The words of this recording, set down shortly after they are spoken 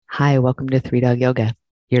Hi, welcome to Three Dog Yoga.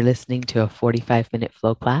 You're listening to a 45-minute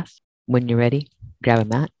flow class. When you're ready, grab a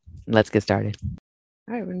mat and let's get started.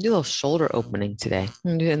 All right, we're gonna do a little shoulder opening today.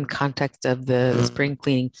 We're gonna do it in the context of the spring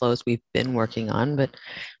cleaning flows we've been working on, but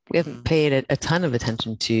we haven't paid a ton of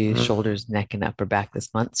attention to shoulders, neck, and upper back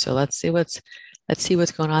this month. So let's see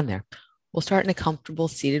what's going on there. We'll start in a comfortable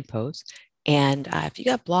seated pose. And if you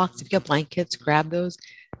got blocks, if you got blankets, grab those.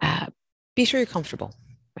 Be sure you're comfortable,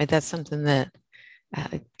 right? That's something that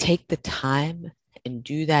take the time and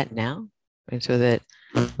do that now, right? So that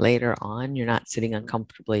later on you're not sitting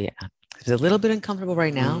uncomfortably. It's a little bit uncomfortable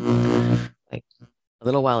right now. Like a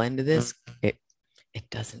little while into this, it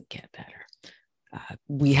doesn't get better.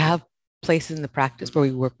 We have places in the practice where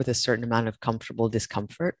we work with a certain amount of comfortable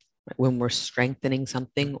discomfort when we're strengthening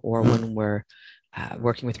something or when we're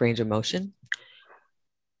working with range of motion.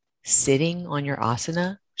 Sitting on your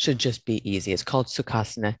asana should just be easy. It's called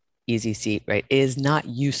Sukhasana, easy seat, right? It is not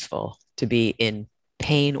useful to be in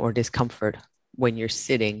pain or discomfort when you're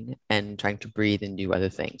sitting and trying to breathe and do other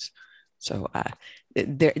things. So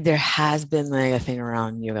there has been like a thing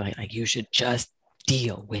around you like you should just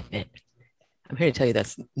deal with it. I'm here to tell you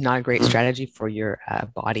that's not a great strategy for your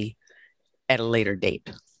body at a later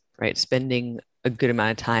date, right? Spending a good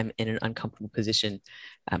amount of time in an uncomfortable position.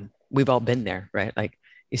 We've all been there, right? Like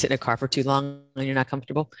you sit in a car for too long and you're not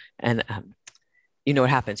comfortable, and you know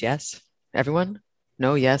what happens. Yes, everyone.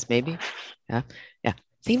 No, yes, maybe. Yeah, yeah.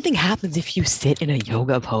 Same thing happens if you sit in a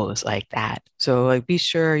yoga pose like that. So like be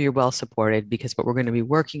sure you're well supported, because what we're going to be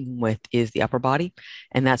working with is the upper body,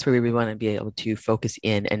 and that's where we want to be able to focus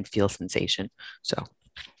in and feel sensation. So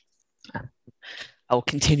I'll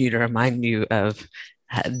continue to remind you of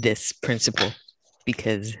this principle,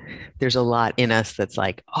 because there's a lot in us that's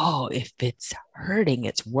like, oh, if it's hurting,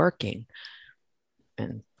 it's working.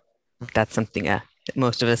 And that's something that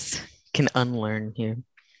most of us can unlearn here.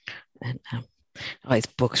 And all these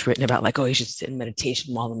books written about like, oh, you should sit in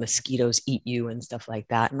meditation while the mosquitoes eat you and stuff like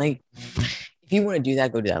that. And like, if you want to do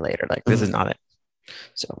that, go do that later. Like, this is not it.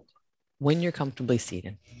 So when you're comfortably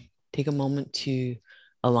seated, take a moment to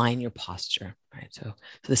align your posture, right? So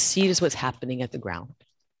the seat is what's happening at the ground.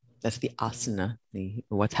 That's the asana,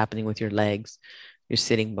 what's happening with your legs, your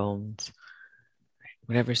sitting bones,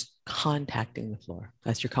 whatever's contacting the floor.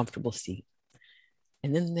 That's your comfortable seat.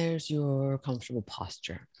 And then there's your comfortable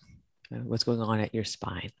posture, what's going on at your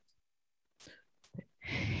spine.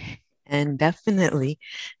 And definitely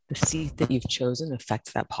the seat that you've chosen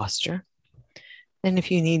affects that posture. And if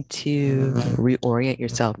you need to reorient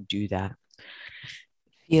yourself, do that.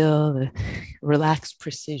 Feel the relaxed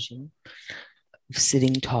precision of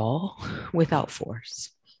sitting tall without force.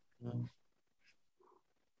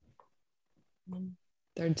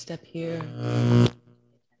 Third step here.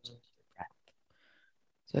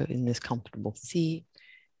 So in this comfortable seat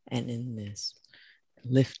and in this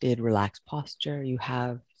lifted, relaxed posture, you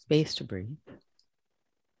have space to breathe.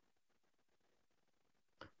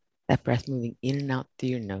 That breath moving in and out through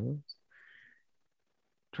your nose,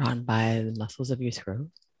 drawn by the muscles of your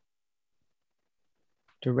throat,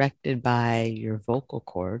 directed by your vocal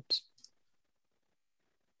cords,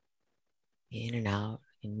 in and out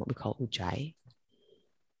in what we call ujjayi,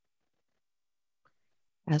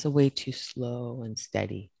 as a way to slow and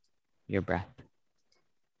steady your breath.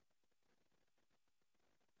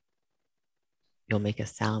 You'll make a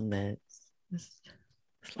sound that's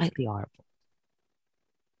slightly audible.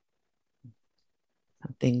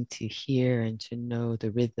 Something to hear and to know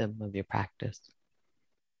the rhythm of your practice.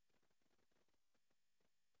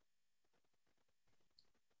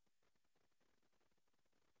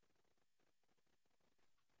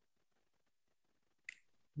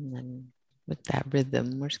 And then with that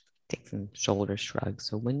rhythm, we're just take some shoulder shrugs.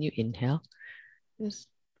 So when you inhale, just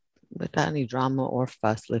without any drama or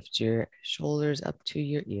fuss, lift your shoulders up to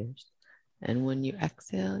your ears. And when you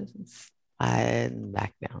exhale, slide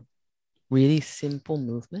back down. Really simple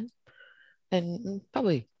movement, and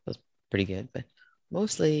probably feels pretty good, but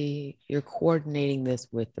mostly you're coordinating this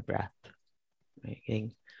with the breath, right?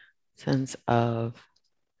 Getting sense of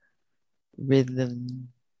rhythm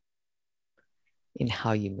in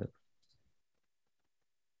how you move.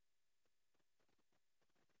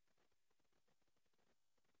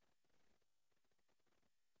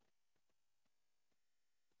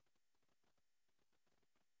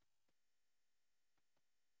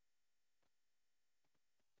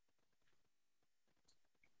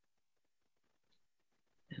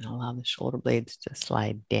 And allow the shoulder blades to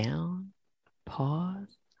slide down.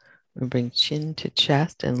 Pause. And bring chin to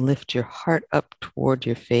chest and lift your heart up toward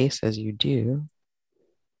your face as you do.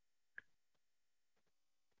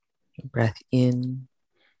 Breath in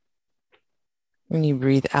When you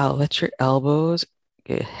breathe out, let your elbows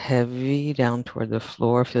get heavy down toward the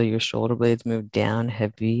floor. Feel your shoulder blades move down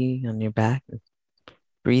heavy on your back.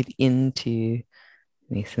 Breathe into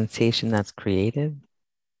the sensation that's created.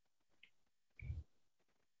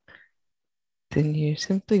 Then you're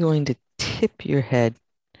simply going to tip your head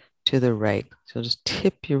to the right. So just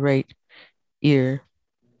tip your right ear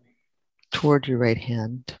toward your right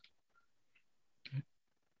hand.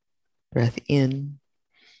 Breath in,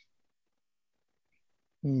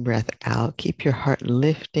 breath out. Keep your heart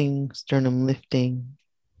lifting, sternum lifting.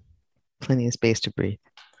 Plenty of space to breathe.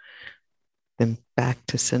 Then back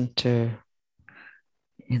to center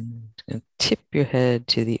and tip your head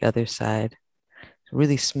to the other side.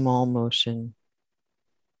 Really small motion.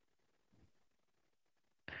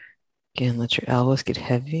 Again, let your elbows get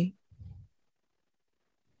heavy.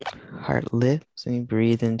 Heart lifts and you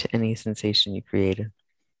breathe into any sensation you created.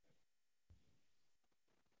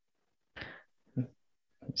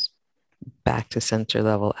 Back to center,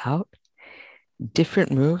 level out.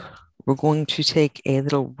 Different move. We're going to take a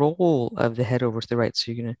little roll of the head over to the right.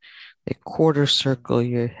 So you're going to quarter circle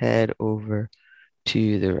your head over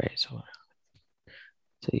to the right. So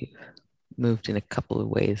you've moved in a couple of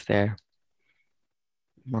ways there.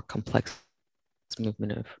 More complex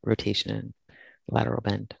movement of rotation and lateral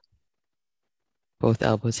bend. Both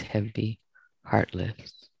elbows heavy, heart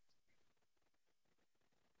lifts.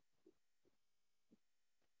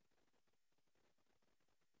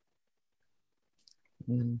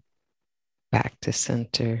 And then back to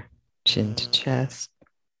center, chin to chest.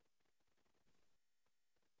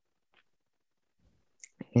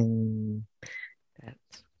 And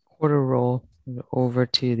that's quarter roll over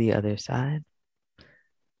to the other side.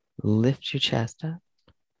 Lift your chest up.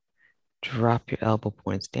 Drop your elbow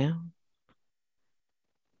points down.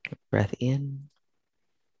 Breath in.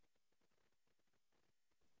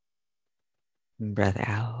 And breath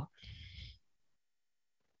out.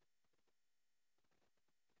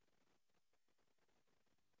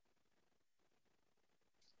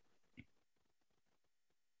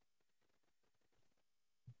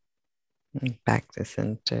 And back to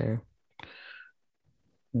center.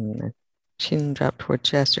 And chin drop toward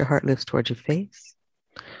chest. Your heart lifts towards your face.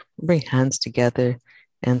 Bring hands together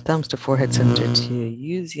and thumbs to forehead center to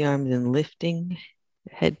use the arms in lifting,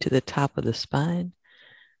 head to the top of the spine.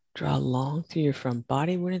 Draw long through your front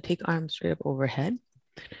body. We're going to take arms straight up overhead.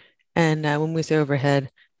 And when we say overhead,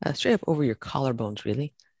 straight up over your collarbones,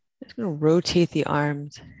 really. Just going to rotate the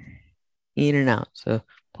arms in and out. So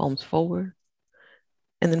palms forward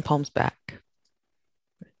and then palms back.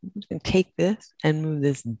 I'm just going to take this and move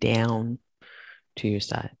this down to your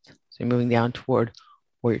sides. So you're moving down toward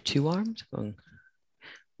warrior two arms, going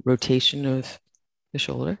rotation of the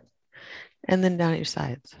shoulder, and then down at your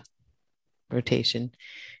sides. Rotation,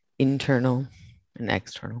 internal and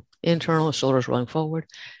external. Internal, the shoulders rolling forward.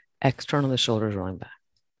 External, the shoulders rolling back.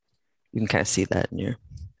 You can kind of see that in your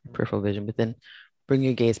peripheral vision, but then bring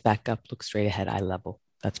your gaze back up, look straight ahead, eye level.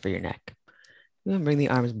 That's for your neck. And then bring the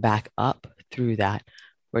arms back up through that,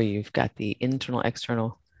 where you've got the internal,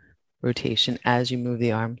 external rotation as you move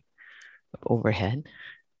the arm up overhead.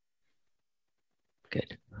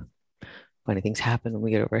 Good. Funny things happen when we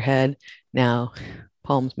get overhead. Now,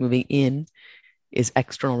 palms moving in is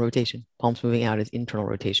external rotation. Palms moving out is internal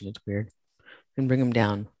rotation. It's weird. And bring them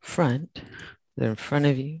down front. They're in front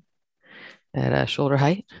of you at shoulder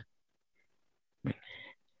height.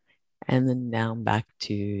 And then down back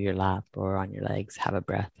to your lap or on your legs. Have a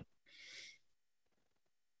breath.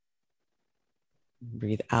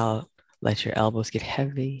 Breathe out. Let your elbows get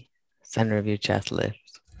heavy. Center of your chest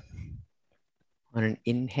lifts. On an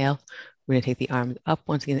inhale, we're going to take the arms up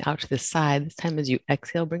once again out to the side. This time as you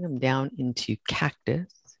exhale, bring them down into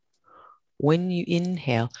cactus. When you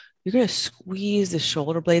inhale, you're going to squeeze the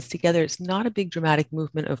shoulder blades together. It's not a big dramatic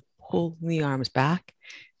movement of pulling the arms back,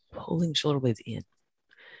 pulling shoulder blades in.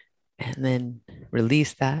 And then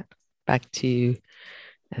release that back to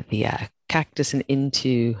the cactus and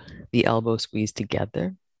into the elbow squeeze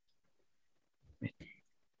together.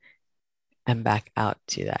 And back out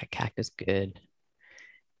to that cactus. Good.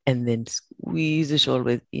 And then squeeze the shoulder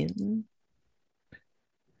blades in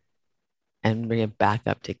and bring it back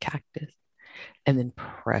up to cactus. And then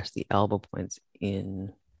press the elbow points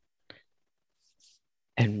in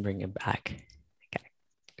and bring it back. Okay,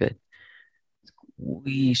 good.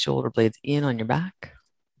 Squeeze shoulder blades in on your back.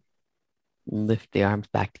 Lift the arms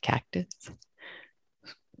back to cactus.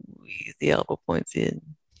 Squeeze the elbow points in.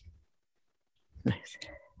 Nice.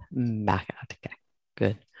 Back out to cactus.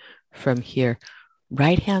 Good. From here,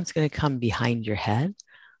 right hand's going to come behind your head.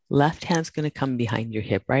 Left hand's going to come behind your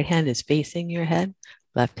hip. Right hand is facing your head.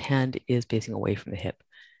 Left hand is facing away from the hip.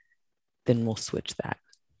 Then we'll switch that.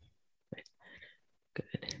 Right.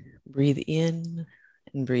 Good. Breathe in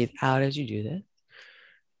and breathe out as you do this.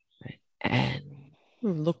 Right. And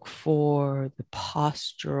look for the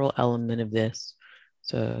postural element of this.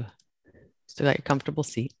 So still got your comfortable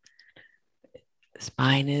seat. The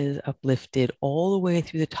spine is uplifted all the way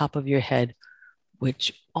through the top of your head,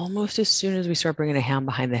 which almost as soon as we start bringing a hand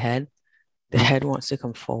behind the head wants to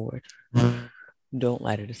come forward. Don't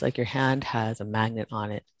let it. It's like your hand has a magnet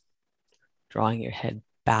on it, drawing your head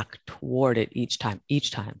back toward it each time,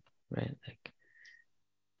 right? Like,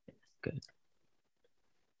 good.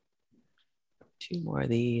 2 more of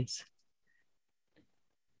these.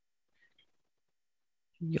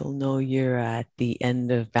 You'll know you're at the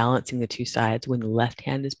end of balancing the 2 sides when the left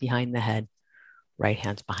hand is behind the head, right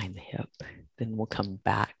hand's behind the hip. Then we'll come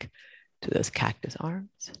back to those cactus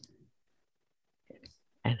arms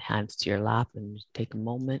and hands to your lap, and just take a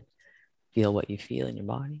moment, feel what you feel in your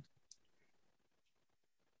body.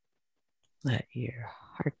 Let your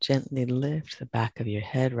heart gently lift, the back of your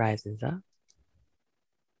head rises up.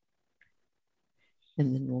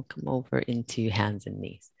 And then we'll come over into hands and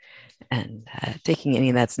knees. And taking any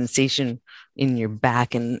of that sensation in your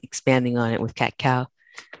back and expanding on it with cat-cow,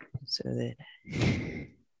 so that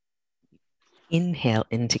inhale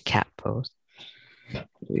into cat pose.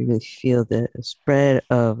 We really feel the spread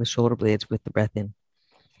of the shoulder blades with the breath in.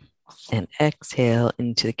 And exhale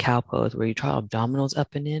into the cow pose, where you draw abdominals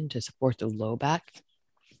up and in to support the low back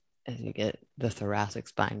as you get the thoracic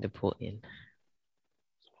spine to pull in.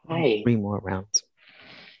 Hi. 3 more rounds.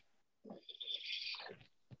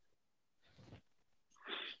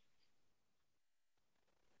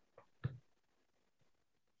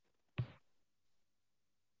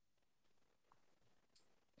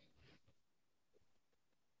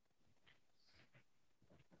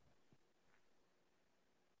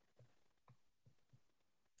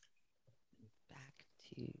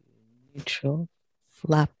 Neutral,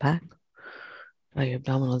 flat back. Draw your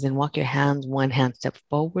abdominals in. Walk your hands, one hand step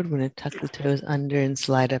forward. We're going to tuck the toes under and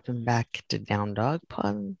slide up and back to down dog.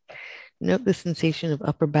 Pause. Note the sensation of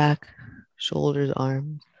upper back, shoulders,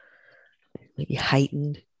 arms, maybe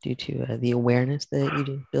heightened due to the awareness that you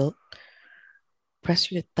just built.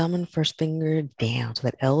 Press your thumb and first finger down, so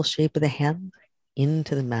that L shape of the hand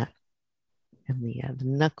into the mat. And the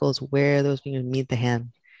knuckles, where those fingers meet the hand,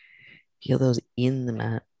 feel those in the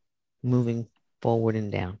mat, moving forward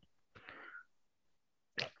and down.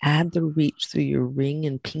 Add the reach through your ring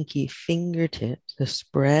and pinky fingertips to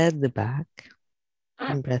spread the back.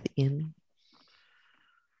 And breath in.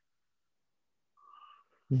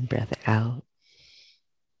 And breath out.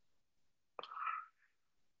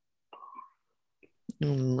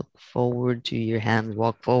 And look forward to your hands.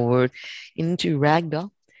 Walk forward into ragdoll.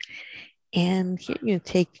 And here you're going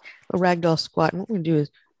to take a ragdoll squat. And what we're going to do is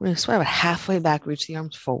we're going to squat about halfway back, reach the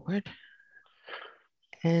arms forward.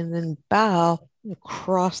 And then bow,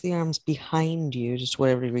 cross the arms behind you, just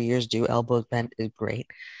whatever your ears do. Elbows bent is great.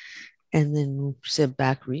 And then sit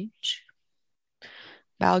back, reach.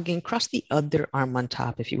 Bow again, cross the other arm on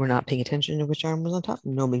top. If you were not paying attention to which arm was on top,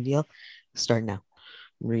 no big deal. Start now.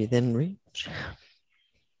 Breathe in, reach.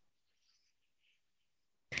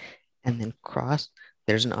 And then cross.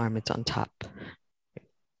 There's an arm, it's on top.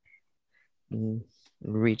 And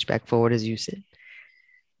reach back forward as you sit.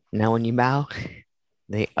 Now when you bow,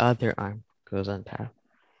 the other arm goes on top.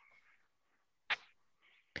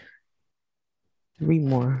 3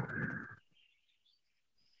 more.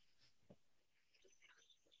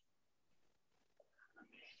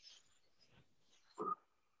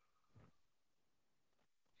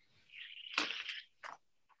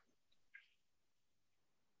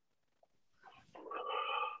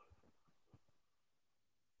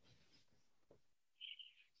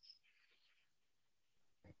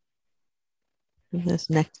 And this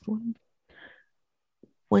next one,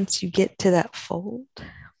 once you get to that fold,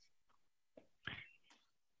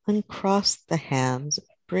 uncross the hands,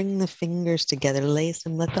 bring the fingers together, lace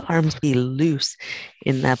them, let the arms be loose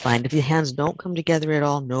in that bind. If your hands don't come together at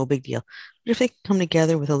all, no big deal. But if they come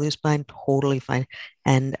together with a loose bind, totally fine.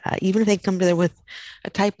 And even if they come together with a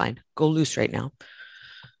tight bind, go loose right now.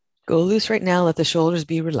 Go loose right now. Let the shoulders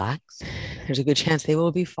be relaxed. There's a good chance they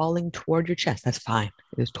will be falling toward your chest. That's fine.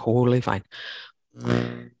 It is totally fine.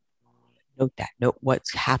 Note that. Note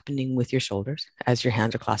what's happening with your shoulders as your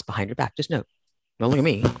hands are clasped behind your back. Just note. Don't look at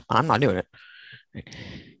me. I'm not doing it. Right.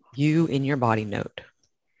 You in your body note.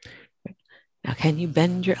 Right. Now, can you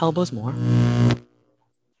bend your elbows more? Can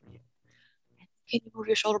you move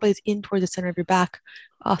your shoulder blades in towards the center of your back?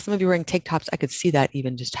 Oh, some of you are wearing tank tops. I could see that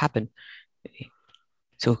even just happen.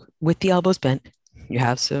 So with the elbows bent, You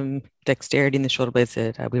have some dexterity in the shoulder blades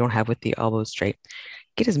that we don't have with the elbows straight.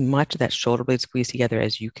 Get as much of that shoulder blade squeeze together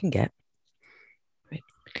as you can get. Right?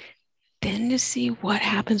 Then to see what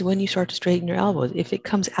happens when you start to straighten your elbows. If it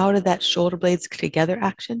comes out of that shoulder blades together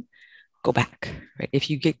action, go back. Right? If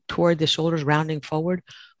you get toward the shoulders rounding forward,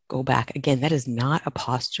 go back. Again, that is not a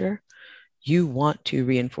posture you want to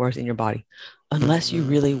reinforce in your body, unless you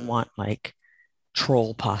really want like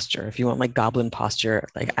troll posture. If you want like goblin posture,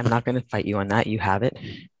 like I'm not going to fight you on that. You have it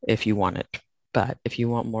if you want it. But if you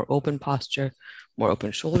want more open posture, more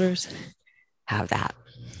open shoulders, have that.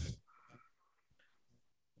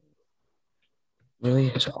 Really,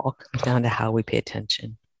 it all comes down to how we pay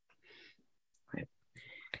attention. Right?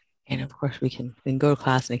 And of course, we can go to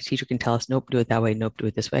class and a teacher can tell us, nope, do it that way, nope, do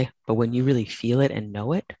it this way. But when you really feel it and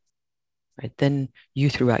know it, right, then you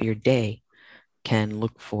throughout your day can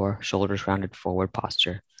look for shoulders rounded forward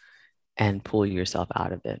posture and pull yourself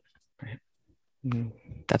out of it. Right?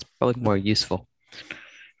 That's probably more useful.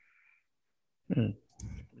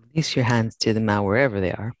 Release your hands to the mat wherever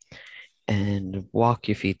they are and walk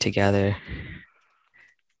your feet together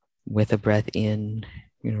with a breath in.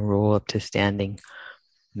 Roll up to standing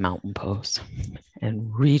mountain pose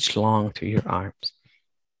and reach long through your arms.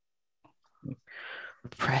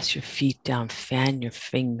 Press your feet down, fan your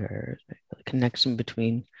fingers, the connection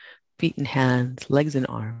between feet and hands, legs and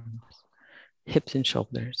arms, hips and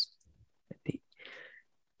shoulders, the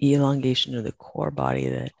elongation of the core body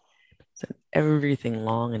that sends everything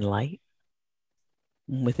long and light.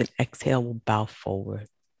 And with an exhale, we'll bow forward.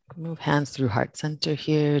 Move hands through heart center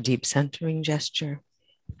here, deep centering gesture.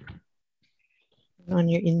 On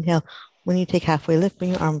your inhale, when you take halfway lift, bring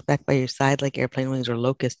your arms back by your side like airplane wings or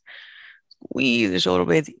locust. Squeeze the shoulder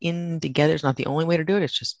blades in together. It's not the only way to do it.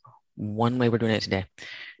 It's just one way we're doing it today.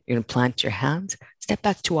 You're going to plant your hands, step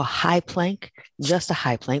back to a high plank, just a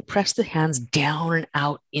high plank. Press the hands down and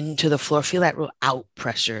out into the floor. Feel that real out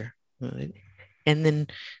pressure. Right? And then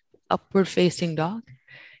upward facing dog,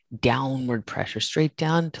 downward pressure, straight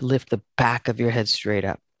down to lift the back of your head straight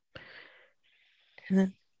up. And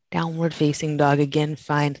then downward facing dog again,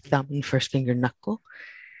 find thumb and first finger knuckle.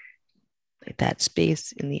 Like that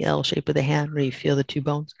space in the L shape of the hand where you feel the two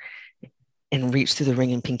bones, and reach through the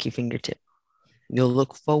ring and pinky fingertip. You'll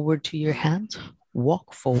look forward to your hands,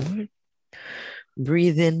 walk forward,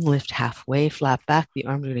 breathe in, lift halfway, flat back. The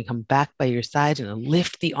arms are going to come back by your sides and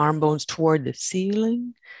lift the arm bones toward the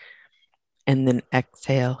ceiling. And then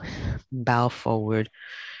exhale, bow forward,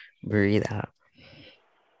 breathe out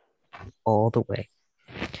all the way.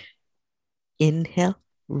 Inhale,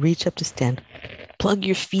 reach up to stand. Plug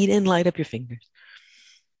your feet in, light up your fingers.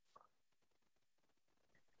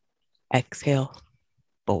 Exhale,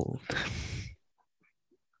 fold.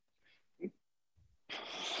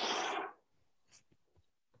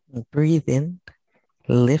 Breathe in,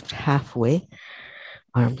 lift halfway.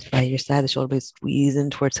 Arms by your side, the shoulder blades squeeze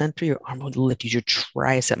in towards center. Your arm will lift. Use your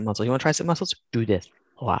tricep muscle. You want tricep muscles? Do this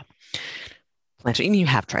a lot. Even you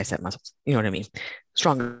have tricep muscles. You know what I mean?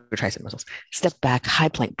 Stronger tricep muscles. Step back, high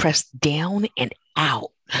plank, press down and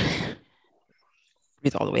out.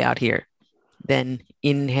 Breathe all the way out here. Then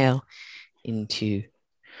inhale into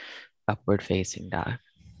upward facing dog.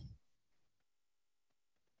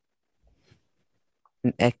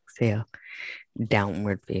 And exhale,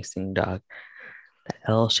 downward facing dog.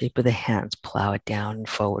 The L shape of the hands, plow it down and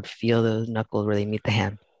forward. Feel those knuckles where they meet the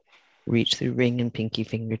hand. Reach through ring and pinky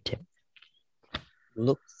fingertip.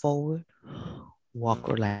 Look forward, walk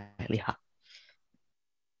or lightly hop.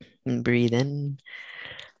 And breathe in,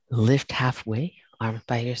 lift halfway, arms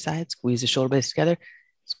by your side, squeeze the shoulder blades together,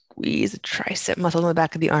 squeeze the tricep muscle in the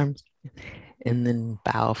back of the arms, and then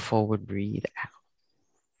bow forward, breathe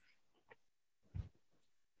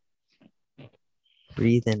out.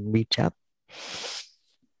 Breathe in, reach up.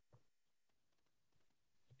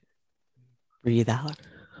 Breathe out,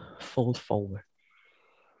 fold forward.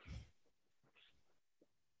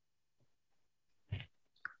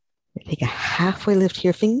 Take a halfway lift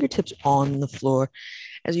here, fingertips on the floor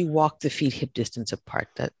as you walk the feet hip distance apart.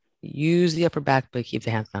 That use the upper back, but keep the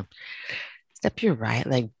hands down. Step your right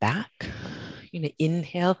leg back. You're gonna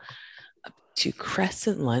inhale up to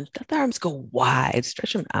crescent lunge. Let the arms go wide,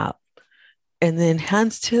 stretch them out. And then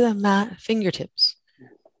hands to the mat, fingertips.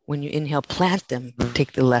 When you inhale, plant them.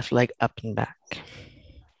 Take the left leg up and back.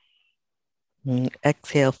 And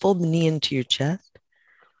exhale, fold the knee into your chest.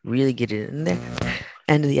 Really get it in there.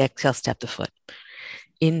 End of the exhale, step the foot.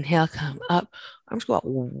 Inhale, come up. Arms go out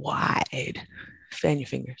wide. Fan your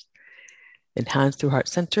fingers. Then hands through heart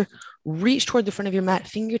center. Reach toward the front of your mat,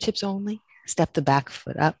 fingertips only. Step the back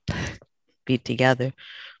foot up. Feet together.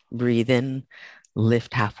 Breathe in.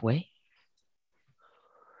 Lift halfway.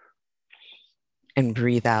 And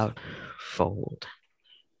breathe out, fold.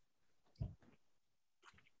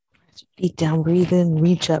 Feet down, breathe in,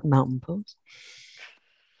 reach up, mountain pose.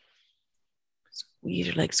 Squeeze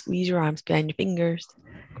your legs, squeeze your arms behind your fingers.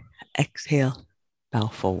 Exhale, bow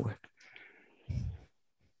forward.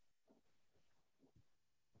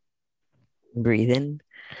 Breathe in,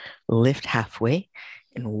 lift halfway,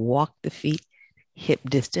 and walk the feet hip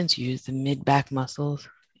distance. Use the mid-back muscles.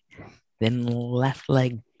 Then left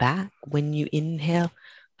leg back. When you inhale,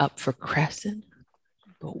 up for crescent.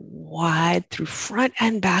 Go wide through front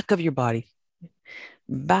and back of your body.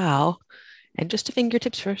 Bow, and just to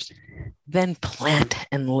fingertips first. Then plant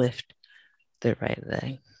and lift the right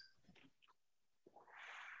leg.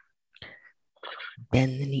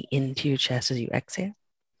 Bend the knee into your chest as you exhale.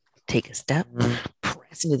 Take a step,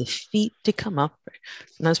 press into the feet to come up.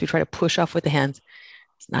 Sometimes we try to push off with the hands.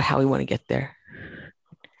 It's not how we want to get there.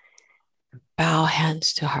 Bow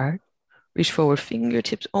hands to heart. Reach forward,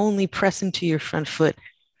 fingertips only press into your front foot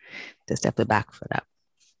to step the back foot up.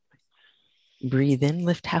 Breathe in,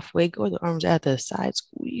 lift halfway, go the arms at the side,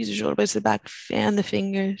 squeeze the shoulder blades to the back, fan the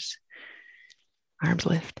fingers. Arms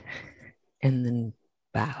lift, and then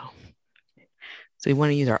bow. So we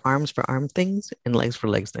want to use our arms for arm things and legs for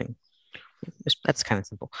legs things. That's kind of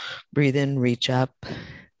simple. Breathe in, reach up.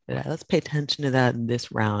 Let's pay attention to that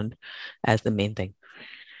this round as the main thing.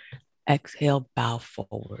 Exhale, bow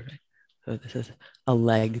forward. So this is a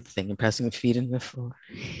leg thing, pressing the feet into the floor.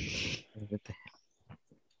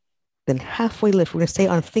 Then halfway lift, we're going to stay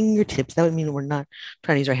on fingertips. That would mean we're not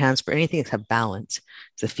trying to use our hands for anything except balance.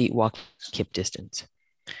 So the feet walk hip distance.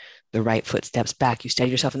 The right foot steps back. You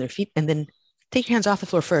steady yourself on their feet, and then take your hands off the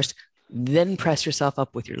floor first. Then press yourself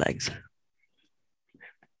up with your legs.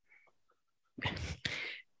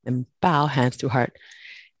 And bow, hands to heart.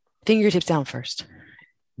 Fingertips down first.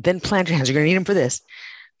 Then plant your hands. You're going to need them for this.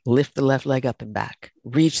 Lift the left leg up and back.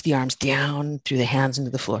 Reach the arms down through the hands into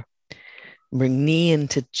the floor. Bring knee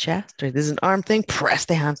into chest. Right? This is an arm thing. Press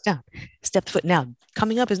the hands down. Step the foot now.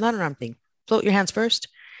 Coming up is not an arm thing. Float your hands first.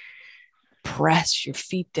 Press your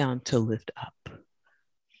feet down to lift up.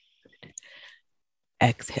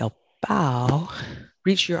 Exhale, bow.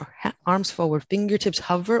 Reach your arms forward. Fingertips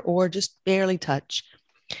hover or just barely touch.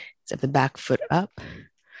 Step the back foot up.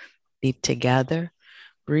 Feet together.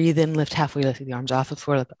 Breathe in, lift halfway, lift the arms off the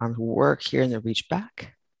floor. Let the arms work here and then reach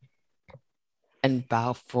back. And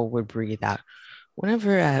bow forward, breathe out.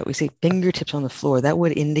 Whenever we say fingertips on the floor, that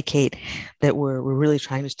would indicate that we're really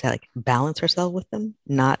trying to like balance ourselves with them,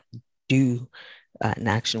 not do an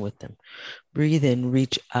action with them. Breathe in,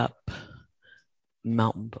 reach up,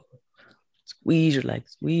 mountain pose. Squeeze your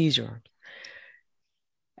legs, squeeze your arms.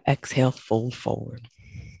 Exhale, fold forward.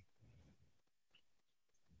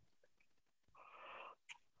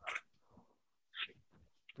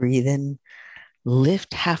 Breathe in,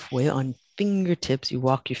 lift halfway on fingertips. You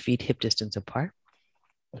walk your feet hip distance apart.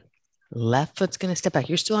 Left foot's going to step back.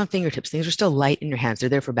 You're still on fingertips. Things are still light in your hands. They're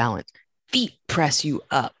there for balance. Feet press you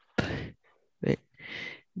up. Right?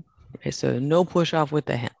 Okay, so no push off with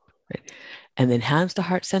the hand. Right? And then hands to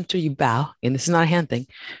heart center, you bow. And this is not a hand thing.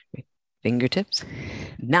 Right? Fingertips.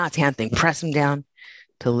 Now it's a hand thing. Press them down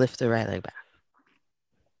to lift the right leg back.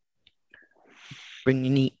 Bring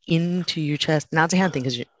your knee into your chest. Now it's a hand thing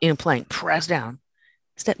because you're in a plank. Press down.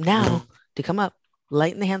 Step now to come up.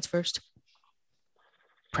 Lighten the hands first.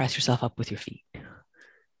 Press yourself up with your feet.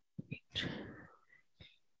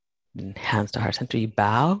 And hands to heart center. You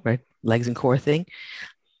bow, right? Legs and core thing.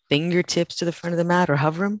 Fingertips to the front of the mat or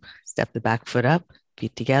hover them. Step the back foot up.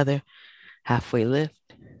 Feet together. Halfway lift.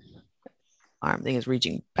 Arm thing is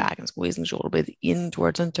reaching back and squeezing shoulder blades in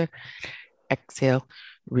towards center. Exhale.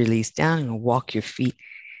 Release down and walk your feet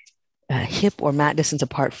hip or mat distance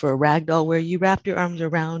apart for a ragdoll where you wrap your arms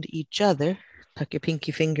around each other. Tuck your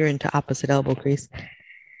pinky finger into opposite elbow crease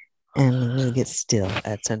and really get still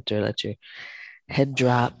at center. Let your head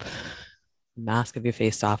drop, mask of your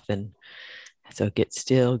face soften. So get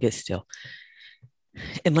still, get still.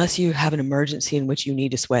 Unless you have an emergency in which you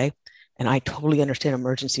need to sway, and I totally understand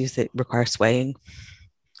emergencies that require swaying,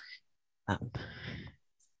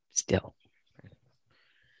 still.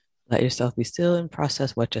 Let yourself be still and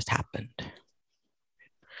process what just happened.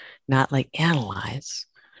 Not like analyze,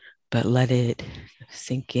 but let it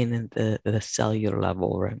sink in at the cellular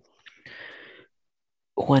level, right?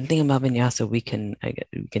 One thing about vinyasa, we can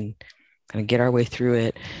kind of get our way through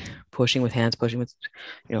it, pushing with hands, pushing with,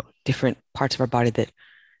 different parts of our body that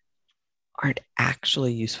aren't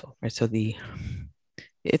actually useful, right? So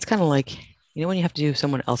it's kind of like, when you have to do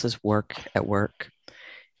someone else's work at work.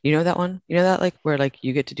 You know that one? You know that like where like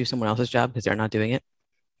you get to do someone else's job because they're not doing it?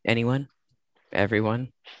 Anyone?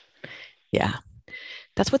 Everyone? Yeah.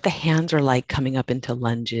 That's what the hands are like coming up into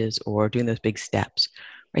lunges or doing those big steps,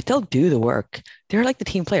 right? They'll do the work. They're like the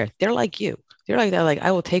team player. They're like you. They're like,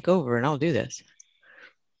 I will take over and I'll do this.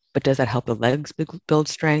 But does that help the legs build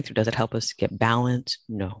strength, or does it help us get balance?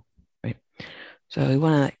 No, right? So we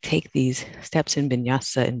want to take these steps in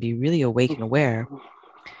vinyasa and be really awake and aware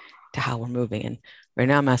to how we're moving. And right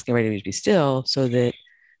now I'm asking everybody to be still so that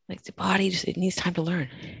like the body just, it needs time to learn.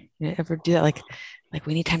 You ever do that? Like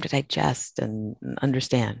we need time to digest and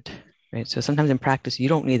understand, right? So sometimes in practice, you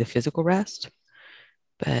don't need the physical rest,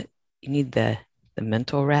 but you need the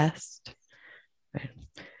mental rest, right?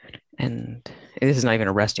 And this is not even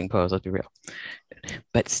a resting pose, let's be real.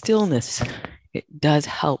 But stillness, it does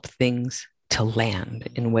help things to land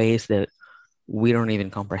in ways that we don't even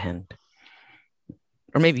comprehend.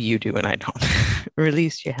 Or maybe you do and I don't.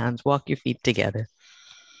 Release your hands, walk your feet together.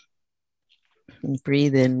 And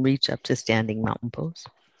breathe in, reach up to standing mountain pose.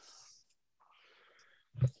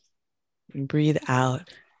 And breathe out.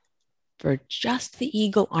 For just the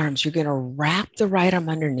eagle arms, you're going to wrap the right arm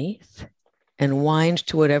underneath and wind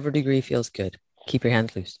to whatever degree feels good. Keep your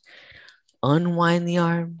hands loose. Unwind the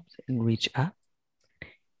arms and reach up.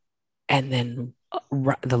 And then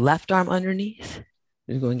the left arm underneath.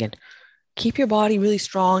 Just going again. Keep your body really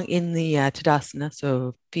strong in the Tadasana.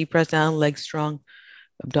 So feet pressed down, legs strong,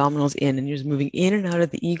 abdominals in, and you're just moving in and out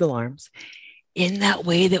of the eagle arms in that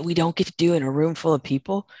way that we don't get to do in a room full of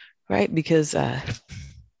people, right? Because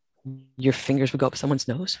your fingers would go up someone's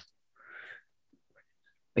nose.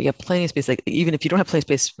 But you have plenty of space. Like even if you don't have plenty of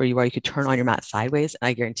space where you are, you could turn on your mat sideways, and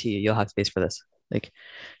I guarantee you'll have space for this. Like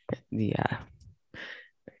the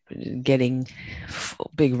getting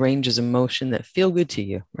big ranges of motion that feel good to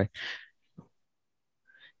you, right?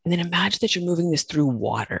 And then imagine that you're moving this through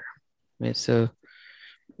water, right? So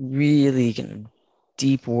really kind of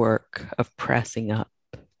deep work of pressing up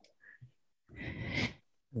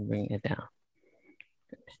and bringing it down.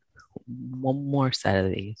 One more set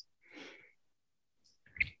of these.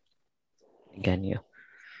 Again, you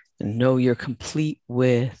know you're complete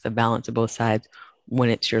with the balance of both sides when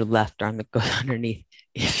it's your left arm that goes underneath,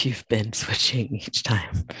 if you've been switching each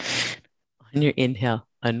time. On your inhale,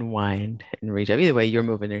 unwind and reach up. Either way, you're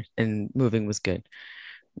moving there, and moving was good.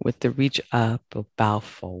 With the reach up, bow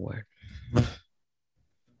forward.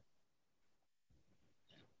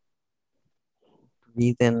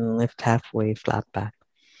 Breathe in, lift halfway, flat back.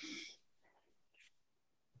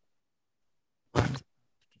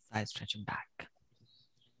 Side stretching back.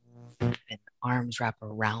 And arms wrap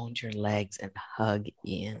around your legs and hug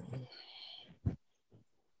in.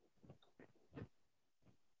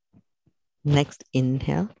 Next,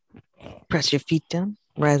 inhale. Press your feet down,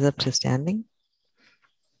 rise up to standing.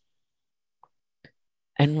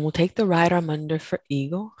 And we'll take the right arm under for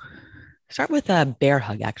eagle. Start with a bear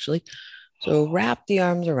hug, actually. So wrap the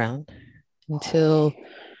arms around until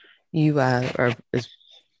you are as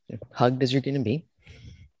hugged as you're going to be.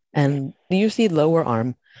 And use the lower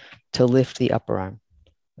arm to lift the upper arm.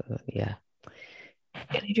 Yeah.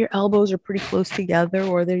 And if your elbows are pretty close together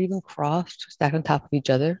or they're even crossed, stacked on top of each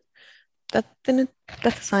other, that's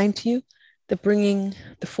a sign to you that bringing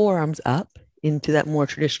the forearms up into that more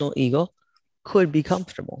traditional eagle could be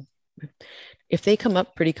comfortable. If they come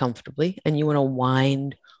up pretty comfortably and you want to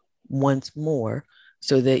wind once more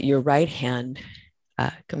so that your right hand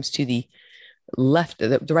comes to the left,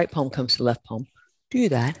 the right palm comes to the left palm, do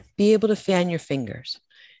that. Be able to fan your fingers.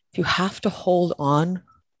 If you have to hold on,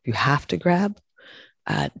 if you have to grab,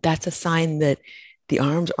 that's a sign that the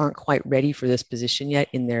arms aren't quite ready for this position yet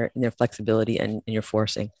in their flexibility and you're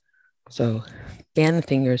forcing. So fan the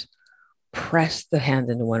fingers, press the hands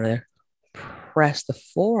into one another, press the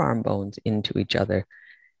forearm bones into each other,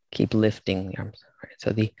 keep lifting the arms. Right?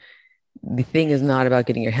 So the thing is not about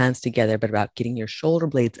getting your hands together, but about getting your shoulder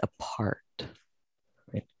blades apart.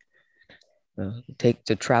 Right? Take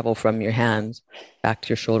to travel from your hands back to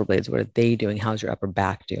your shoulder blades. What are they doing? How's your upper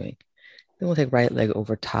back doing? Then we'll take right leg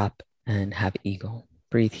over top and have eagle.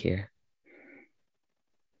 Breathe here.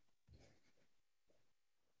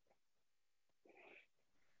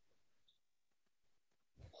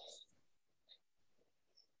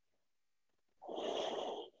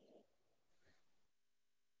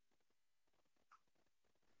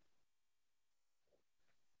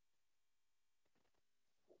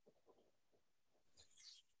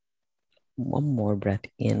 One more breath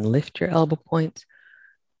in. Lift your elbow points.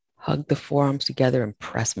 Hug the forearms together and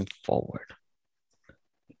press them forward.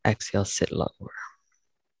 Exhale, sit lower.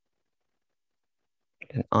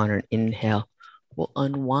 And on an inhale, we'll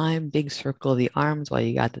unwind, big circle of the arms while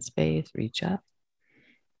you got the space. Reach up.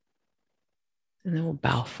 And then we'll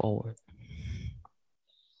bow forward.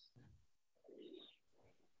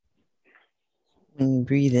 And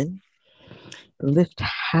breathe in. Lift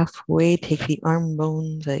halfway. Take the arm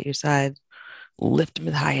bones at your side. Lift them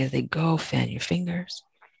as high as they go. Fan your fingers.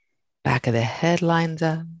 Back of the head lines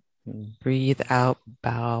up. Breathe out.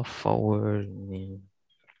 Bow forward.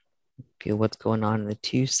 Feel what's going on the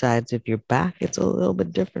two sides of your back. It's a little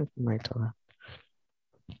bit different from right to left.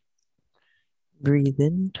 Breathe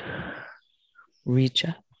in. Reach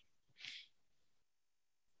up.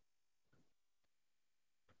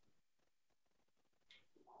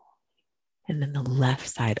 And then the left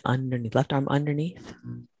side underneath, left arm underneath.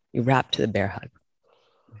 You wrap to the bear hug.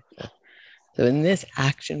 So in this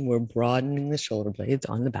action, we're broadening the shoulder blades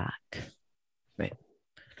on the back. Right.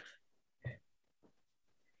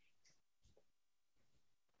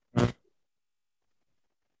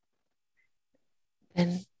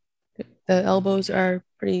 And the elbows are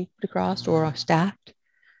pretty crossed or stacked.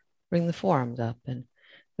 Bring the forearms up, and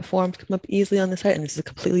the forearms come up easily on the side, and this is a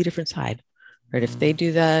completely different side. Right? If they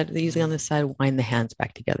do that easily on this side, wind the hands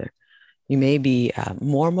back together. You may be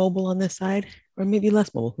more mobile on this side, or maybe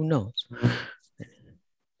less mobile. Who knows?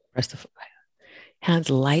 Press the hands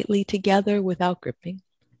lightly together without gripping.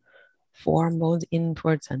 Forearm bones in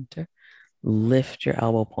towards center. Lift your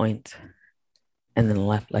elbow points, and then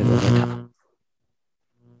left leg over top.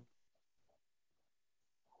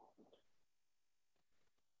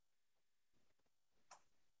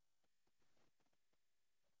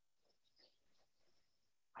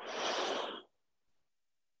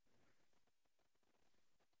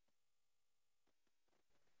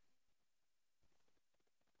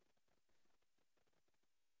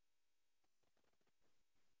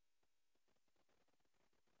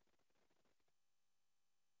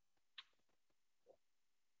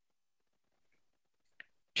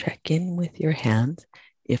 Check in with your hands.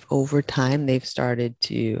 If over time they've started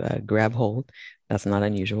to grab hold, that's not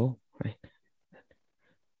unusual, right?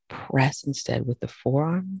 Press instead with the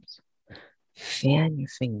forearms, fan your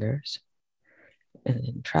fingers, and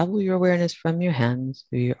then travel your awareness from your hands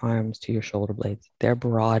through your arms to your shoulder blades. They're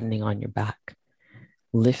broadening on your back.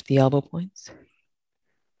 Lift the elbow points,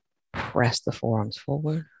 press the forearms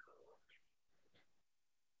forward,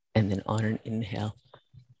 and then on an inhale,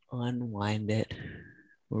 unwind it,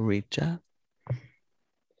 reach up.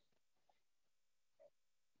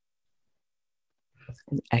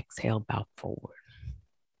 And exhale, bow forward.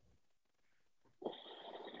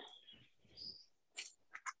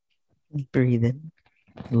 Breathe in,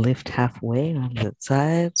 lift halfway on the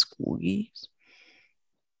side, squeeze.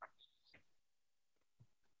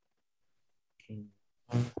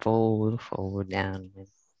 Fold forward, down.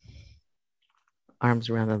 Arms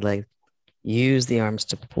around the legs. Use the arms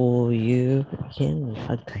to pull you in and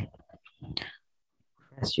hug tight.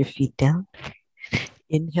 Press your feet down.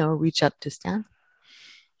 Inhale, reach up to stand.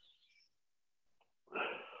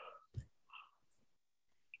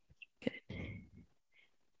 Good.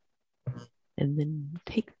 And then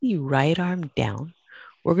take the right arm down.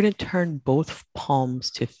 We're going to turn both palms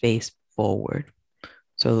to face forward.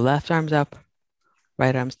 So left arm's up,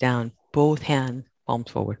 right arm's down, both hands, palms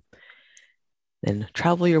forward. Then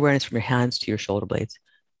travel your awareness from your hands to your shoulder blades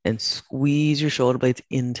and squeeze your shoulder blades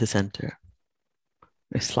into center.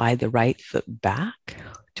 Slide the right foot back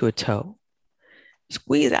to a toe.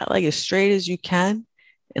 Squeeze that leg as straight as you can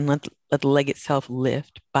and let the leg itself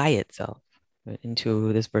lift by itself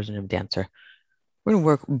into this version of dancer. We're going to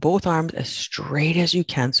work both arms as straight as you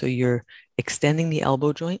can. So you're extending the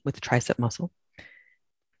elbow joint with the tricep muscle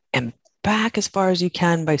and back as far as you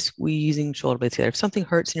can by squeezing shoulder blades together. If something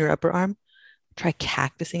hurts in your upper arm, try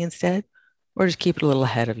cactusing instead, or just keep it a little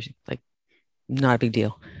ahead of you. Like, not a big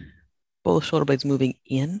deal. Both shoulder blades moving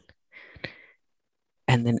in,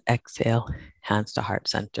 and then exhale, hands to heart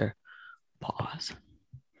center, pause.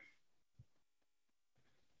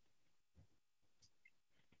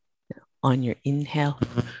 Now, on your inhale,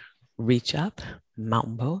 reach up,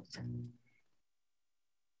 mountain pose.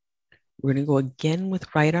 We're going to go again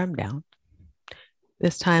with right arm down.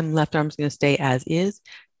 This time, left arm's going to stay as is,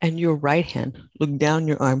 and your right hand, look down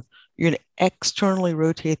your arm. You're going to externally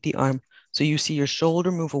rotate the arm so you see your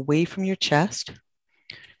shoulder move away from your chest,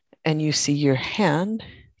 and you see your hand,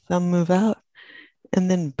 thumb move out, and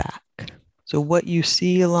then back. So what you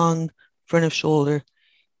see along front of shoulder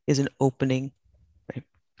is an opening. Right?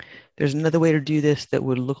 There's another way to do this that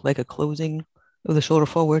would look like a closing of the shoulder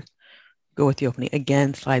forward. Go with the opening.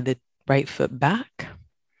 Again, slide the right foot back,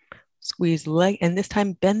 squeeze the leg, and this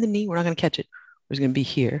time bend the knee. We're not going to catch it. We're going to be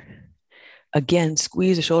here. Again,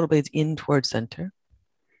 squeeze the shoulder blades in towards center.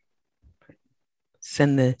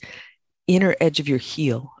 Send the inner edge of your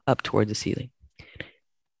heel up towards the ceiling.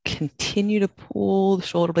 Continue to pull the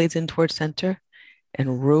shoulder blades in towards center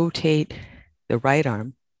and rotate the right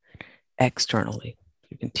arm externally.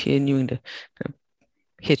 You're continuing to kind of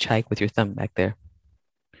hitchhike with your thumb back there.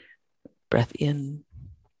 Breath in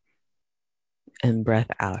and breath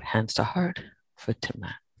out. Hands to heart, foot to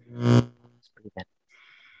mat. Breathe in.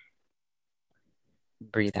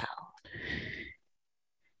 Breathe out.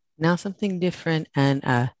 Now something different and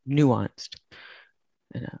nuanced.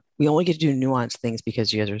 And, we only get to do nuanced things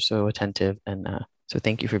because you guys are so attentive, and so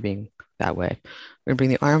thank you for being that way. We're gonna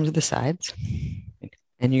bring the arms to the sides,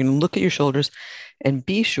 and you're gonna look at your shoulders and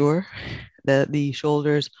be sure that the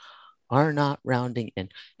shoulders are not rounding in.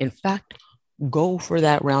 In fact, go for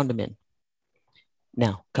that round them in.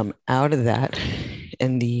 Now come out of that,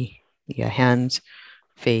 and the hands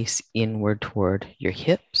face inward toward your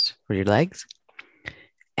hips or your legs.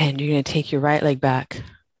 And you're going to take your right leg back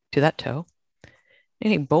to that toe.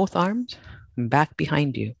 And take both arms back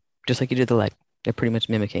behind you, just like you did the leg. They're pretty much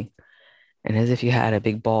mimicking. And as if you had a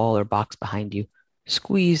big ball or box behind you,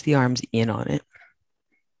 squeeze the arms in on it.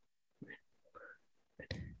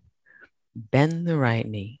 Bend the right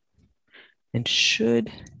knee. And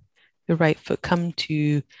should the right foot come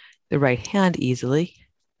to the right hand easily,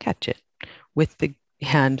 catch it with the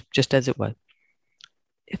hand just as it was.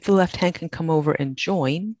 If the left hand can come over and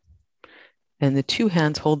join, and the two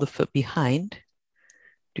hands hold the foot behind,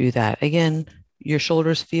 do that. Again, your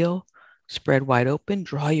shoulders feel spread wide open.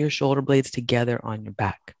 Draw your shoulder blades together on your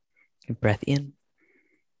back. And breath in.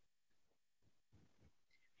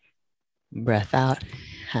 Breath out.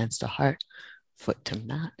 Hands to heart, foot to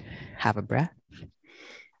mat. Have a breath.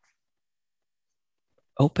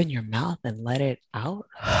 Open your mouth and let it out.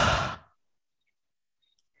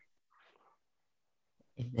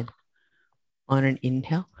 And then on an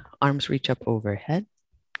inhale, arms reach up overhead.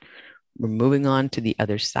 We're moving on to the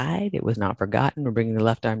other side. It was not forgotten. We're bringing the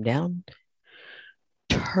left arm down.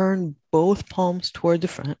 Turn both palms toward the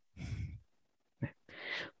front.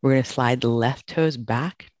 We're going to slide the left toes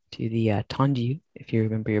back to the tendu, if you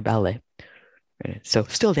remember your ballet. So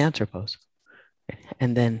still dancer pose.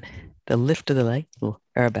 And then the lift of the leg, little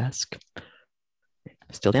arabesque.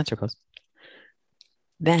 Still dancer pose.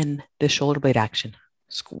 Then the shoulder blade action.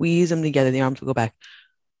 Squeeze them together. The arms will go back.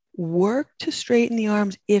 Work to straighten the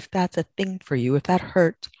arms if that's a thing for you. If that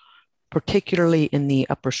hurts, particularly in the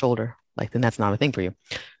upper shoulder, then that's not a thing for you.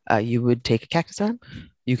 You would take a cactus arm.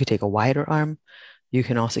 You could take a wider arm. You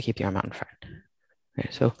can also keep the arm out in front. Okay,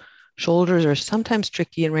 so shoulders are sometimes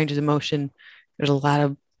tricky in ranges of motion. There's a lot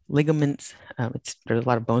of ligaments. There's a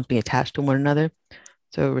lot of bones being attached to one another.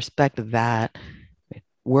 So respect that.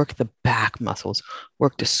 Work the back muscles.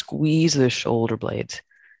 Work to squeeze the shoulder blades.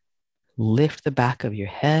 Lift the back of your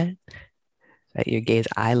head. Let your gaze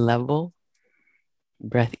eye level.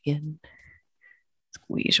 Breath in.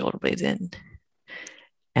 Squeeze shoulder blades in.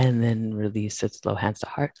 And then release it slow. Hands to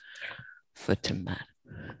heart. Foot to mat.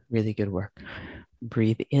 Really good work.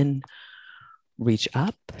 Breathe in. Reach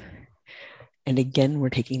up. And again, we're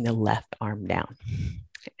taking the left arm down.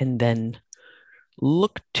 And then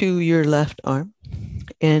look to your left arm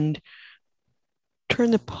and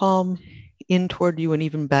turn the palm in toward you and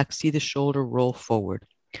even back. See the shoulder roll forward.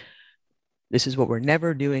 This is what we're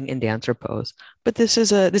never doing in dancer pose, but this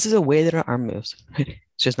is a way that our arm moves. It's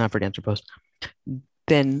just not for dancer pose.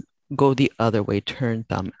 Then go the other way. Turn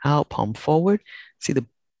thumb out, palm forward. See the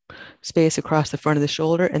space across the front of the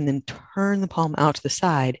shoulder, and then turn the palm out to the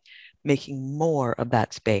side, making more of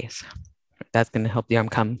that space. That's going to help the arm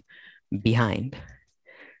come behind.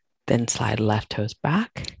 Then slide left toes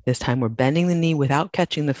back. This time we're bending the knee without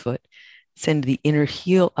catching the foot. Send the inner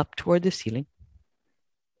heel up toward the ceiling.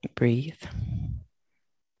 Breathe.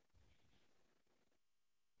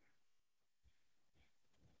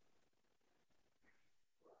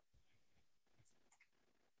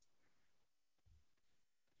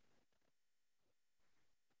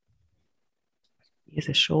 Use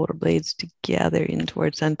the shoulder blades together in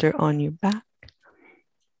toward center on your back.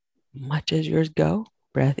 Much as yours go.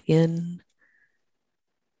 Breath in.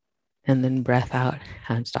 And then breath out.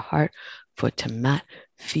 Hands to heart, foot to mat.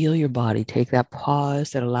 Feel your body. Take that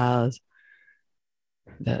pause that allows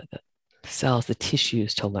the cells, the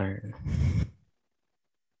tissues to learn.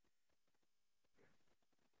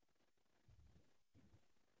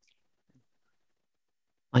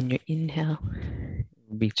 On your inhale,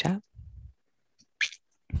 reach up.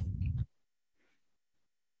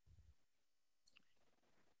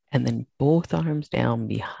 And then both arms down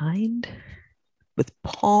behind with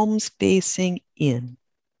palms facing in.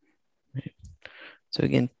 Right. So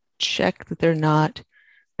again, check that they're not,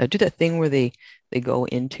 do that thing where they go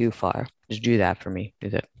in too far. Just do that for me. Do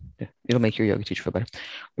that. It'll make your yoga teacher feel better.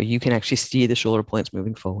 Where you can actually see the shoulder points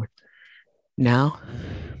moving forward. Now,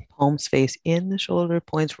 palms face in, the shoulder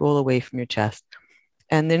points roll away from your chest.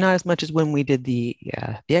 And they're not as much as when we did the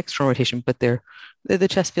external rotation, but the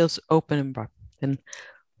chest feels open and broad. Then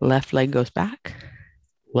left leg goes back,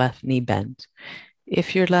 left knee bends.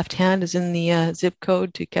 If your left hand is in the zip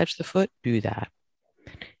code to catch the foot, do that.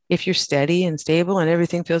 If you're steady and stable and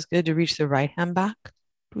everything feels good to reach the right hand back,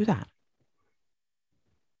 do that.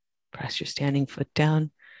 Press your standing foot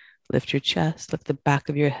down, lift your chest, lift the back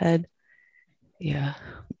of your head. Yeah.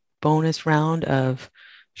 Bonus round of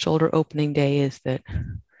shoulder opening day is that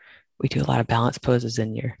we do a lot of balance poses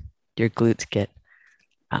and your glutes get,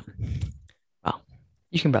 well,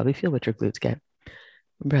 you can probably feel what your glutes get.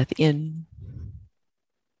 Breath in,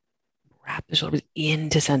 wrap the shoulders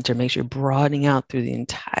into center. Make sure you're broadening out through the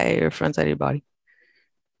entire front side of your body.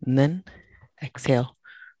 And then exhale,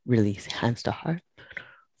 release, hands to heart,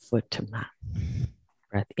 foot to mat.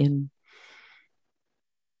 Breath in,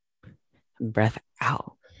 and breath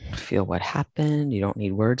out. Feel what happened. You don't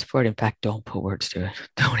need words for it. In fact, don't put words to it.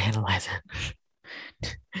 Don't analyze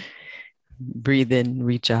it. Breathe in,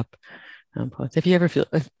 reach up. If you ever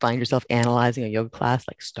find yourself analyzing a yoga class,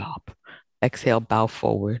 like stop. Exhale, bow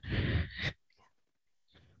forward.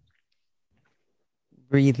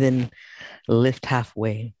 Breathe in, lift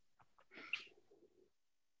halfway.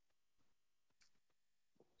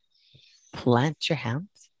 Plant your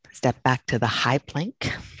hands. Step back to the high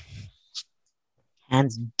plank.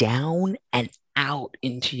 Hands down and out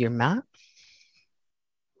into your mat.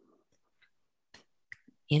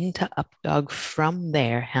 Into up dog. From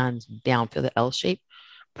there, hands down. Feel the L shape.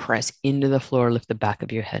 Press into the floor. Lift the back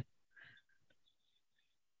of your head.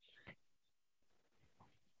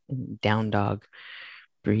 And down dog.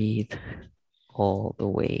 Breathe all the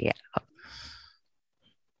way up.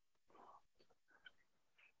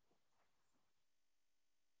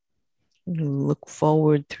 Look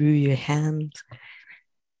forward through your hands.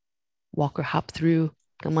 Walk or hop through.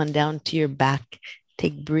 Come on down to your back.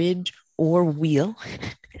 Take bridge or wheel.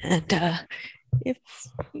 And if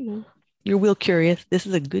you're wheel curious, this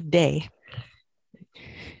is a good day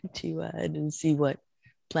to see what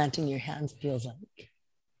planting your hands feels like.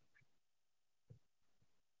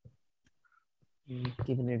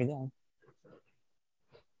 Giving it a go.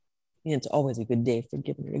 It's always a good day for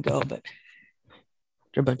giving it a go, but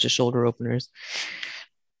after a bunch of shoulder openers,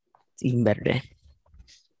 it's even better day.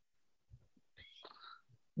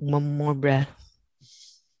 One more breath.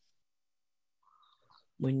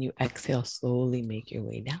 When you exhale, slowly make your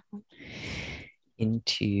way down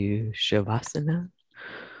into Shavasana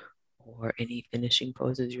or any finishing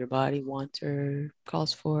poses your body wants or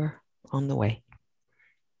calls for on the way.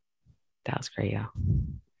 That was great, y'all.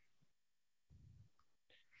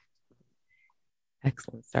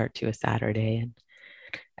 Excellent start to a Saturday. And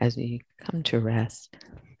as we come to rest,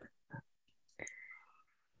 I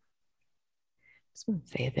just want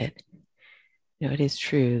to say that, it is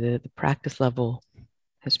true that the practice level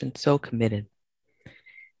has been so committed,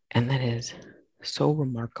 and that is so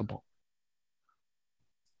remarkable.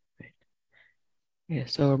 Right? It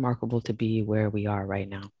is so remarkable to be where we are right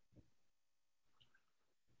now.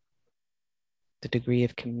 The degree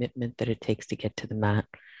of commitment that it takes to get to the mat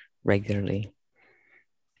regularly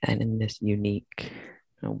and in this unique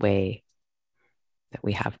way that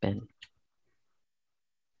we have been.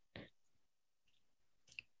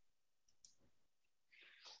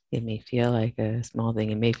 It may feel like a small thing.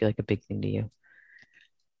 It may feel like a big thing to you.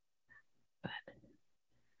 But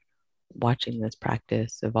watching this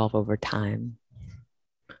practice evolve over time,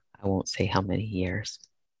 I won't say how many years.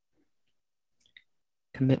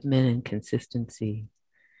 Commitment and consistency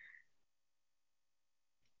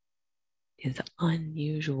is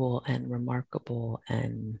unusual and remarkable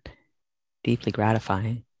and deeply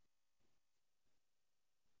gratifying.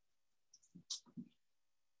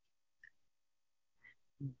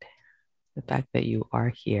 The fact that you are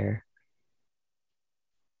here,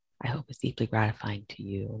 I hope is deeply gratifying to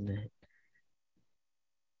you, and that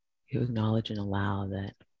you acknowledge and allow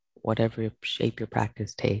that whatever shape your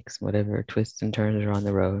practice takes, whatever twists and turns are on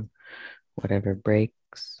the road, whatever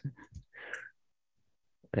breaks,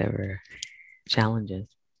 whatever challenges,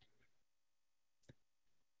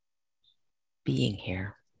 being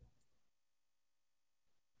here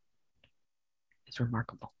is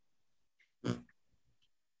remarkable.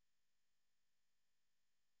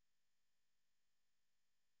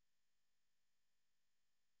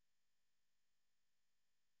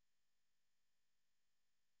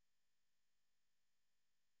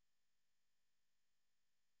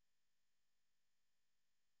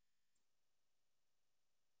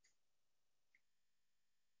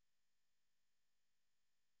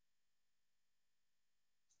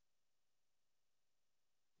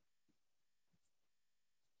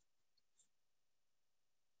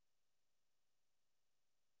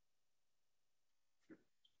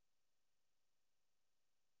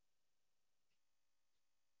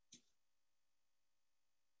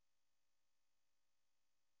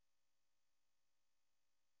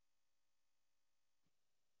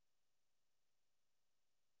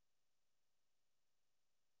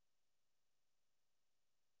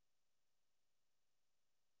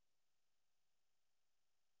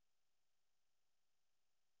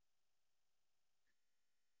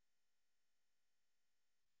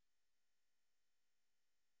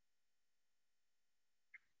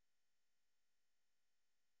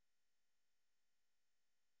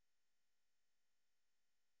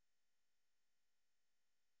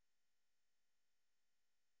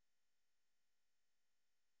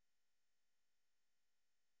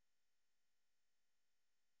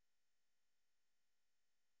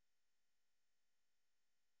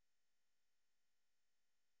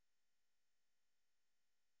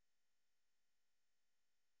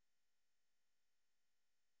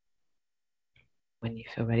 When you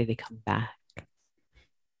feel ready to come back,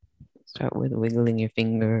 start with wiggling your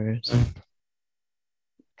fingers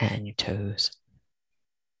and your toes.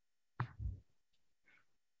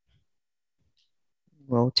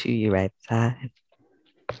 Roll to your right side.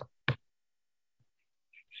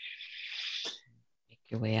 Make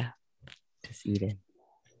your way up to seated.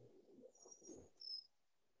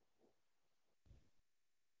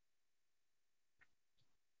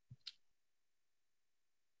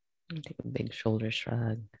 Take a big shoulder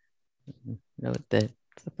shrug. Note that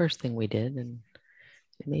it's the first thing we did, and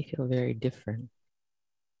it may feel very different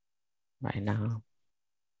right now.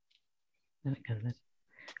 And again,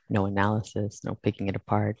 no analysis, no picking it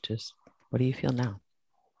apart, just what do you feel now?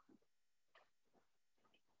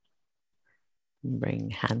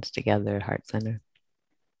 Bring hands together, heart center.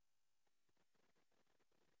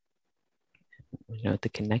 Note the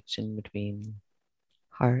connection between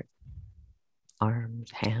heart,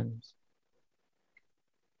 arms, hands.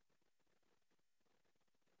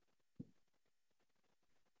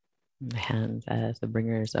 And the hands as the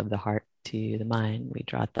bringers of the heart to the mind. We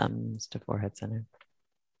draw thumbs to forehead center.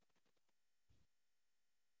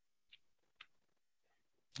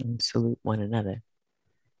 And salute one another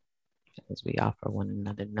as we offer one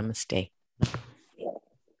another namaste.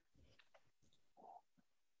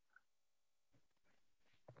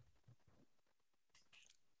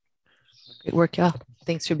 Great work, y'all.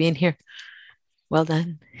 Thanks for being here. Well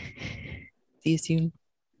done. See you soon.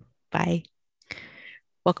 Bye.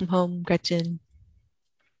 Welcome home, Gretchen.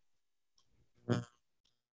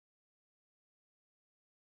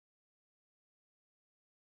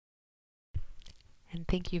 And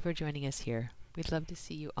thank you for joining us here. We'd love to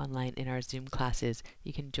see you online in our Zoom classes.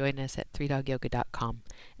 You can join us at 3dogyoga.com.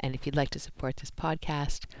 And if you'd like to support this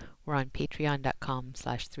podcast, we're on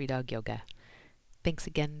patreon.com/3dogyoga. Thanks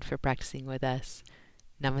again for practicing with us.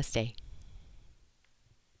 Namaste.